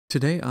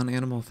Today on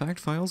Animal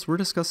Fact Files, we're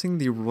discussing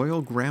the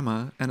royal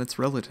Gramma and its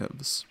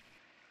relatives.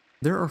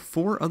 There are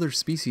 4 other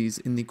species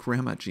in the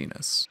Gramma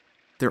genus.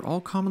 They're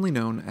all commonly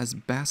known as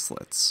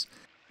basslets,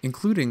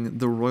 including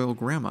the royal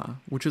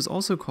Gramma, which is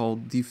also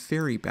called the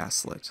fairy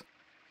basslet.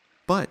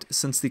 But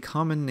since the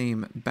common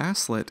name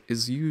basslet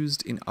is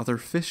used in other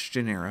fish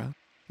genera,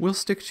 we'll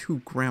stick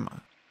to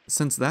Gramma,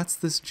 since that's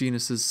this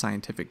genus's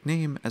scientific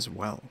name as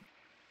well.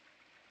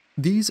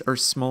 These are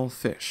small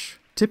fish,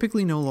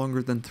 typically no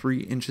longer than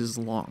 3 inches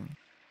long.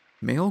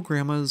 Male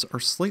Grammas are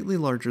slightly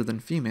larger than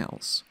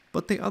females,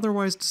 but they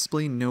otherwise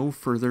display no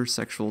further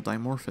sexual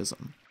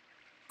dimorphism.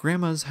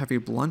 Grammas have a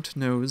blunt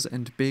nose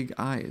and big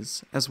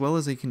eyes, as well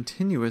as a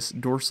continuous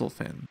dorsal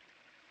fin,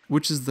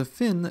 which is the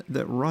fin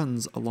that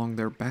runs along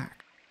their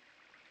back.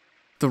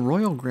 The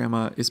royal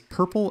Gramma is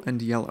purple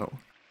and yellow.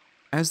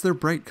 As their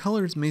bright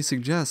colors may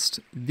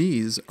suggest,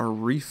 these are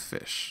reef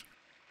fish.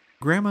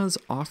 Grammas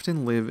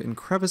often live in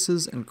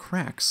crevices and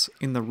cracks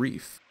in the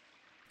reef.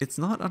 It's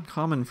not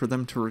uncommon for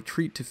them to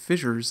retreat to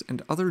fissures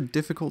and other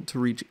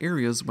difficult-to-reach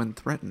areas when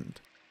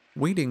threatened,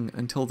 waiting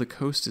until the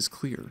coast is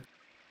clear.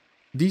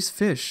 These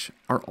fish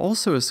are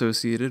also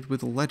associated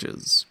with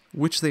ledges,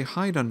 which they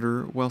hide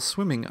under while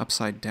swimming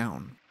upside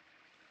down.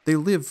 They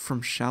live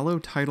from shallow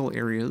tidal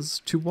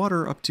areas to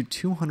water up to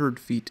 200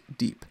 feet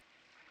deep.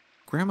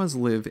 Grammas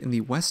live in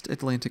the West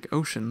Atlantic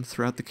Ocean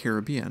throughout the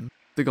Caribbean,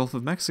 the Gulf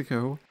of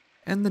Mexico,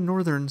 and the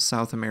northern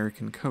South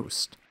American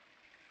coast.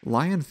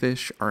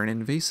 Lionfish are an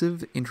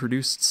invasive,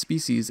 introduced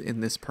species in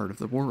this part of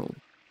the world,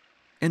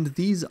 and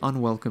these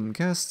unwelcome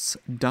guests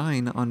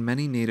dine on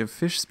many native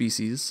fish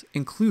species,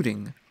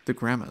 including the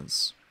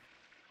Grammas.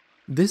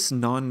 This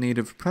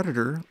non-native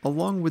predator,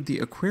 along with the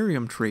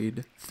aquarium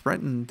trade,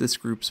 threaten this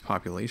group's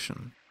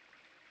population.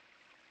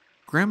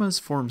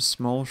 Grammas form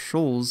small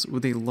shoals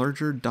with a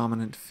larger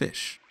dominant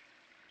fish.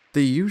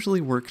 They usually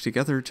work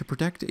together to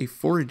protect a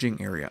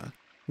foraging area,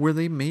 where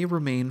they may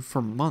remain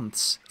for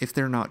months if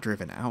they're not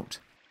driven out.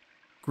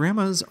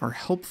 Grammas are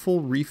helpful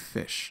reef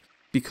fish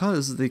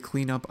because they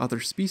clean up other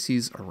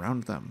species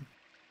around them.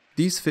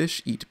 These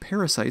fish eat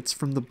parasites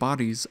from the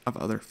bodies of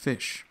other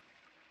fish.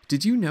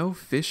 Did you know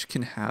fish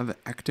can have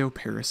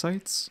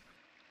ectoparasites?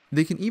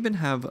 They can even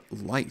have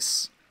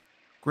lice.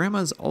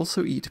 Grammas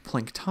also eat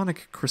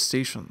planktonic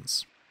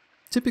crustaceans.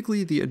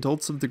 Typically, the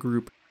adults of the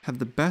group have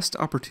the best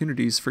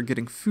opportunities for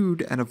getting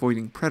food and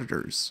avoiding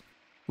predators,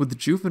 with the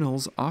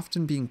juveniles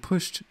often being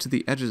pushed to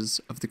the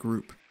edges of the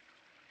group.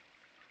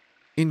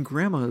 In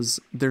Grammas,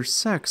 their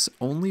sex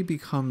only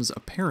becomes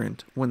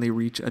apparent when they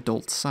reach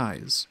adult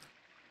size.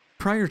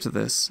 Prior to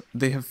this,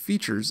 they have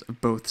features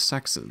of both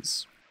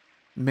sexes.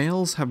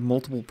 Males have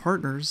multiple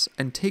partners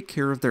and take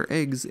care of their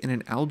eggs in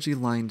an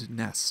algae-lined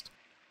nest,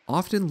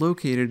 often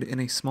located in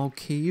a small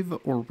cave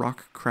or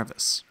rock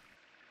crevice.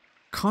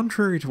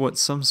 Contrary to what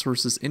some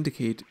sources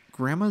indicate,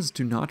 Grammas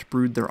do not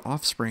brood their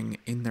offspring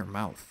in their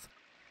mouth.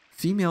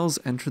 Females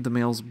enter the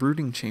male's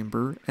brooding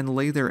chamber and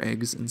lay their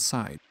eggs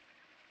inside.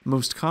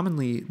 Most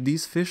commonly,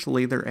 these fish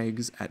lay their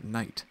eggs at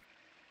night.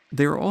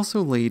 They are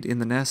also laid in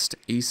the nest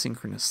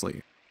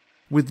asynchronously,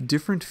 with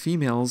different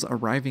females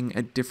arriving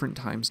at different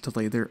times to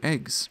lay their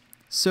eggs,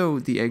 so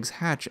the eggs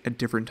hatch at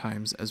different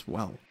times as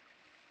well.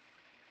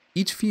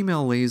 Each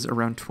female lays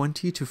around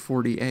 20 to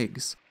 40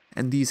 eggs,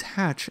 and these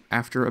hatch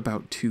after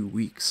about 2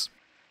 weeks.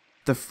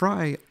 The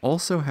fry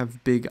also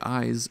have big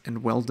eyes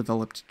and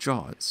well-developed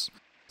jaws,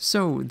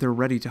 so they're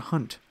ready to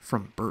hunt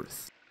from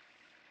birth.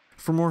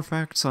 For more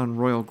facts on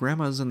royal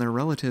Grammas and their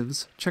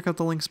relatives, check out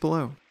the links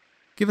below.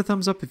 Give a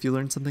thumbs up if you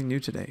learned something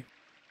new today.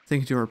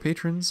 Thank you to our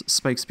patrons,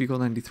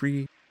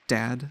 SpikeSpiegel93,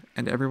 Dad,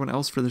 and everyone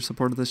else for their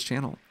support of this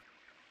channel.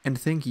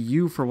 And thank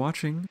you for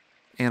watching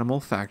Animal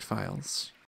Fact Files.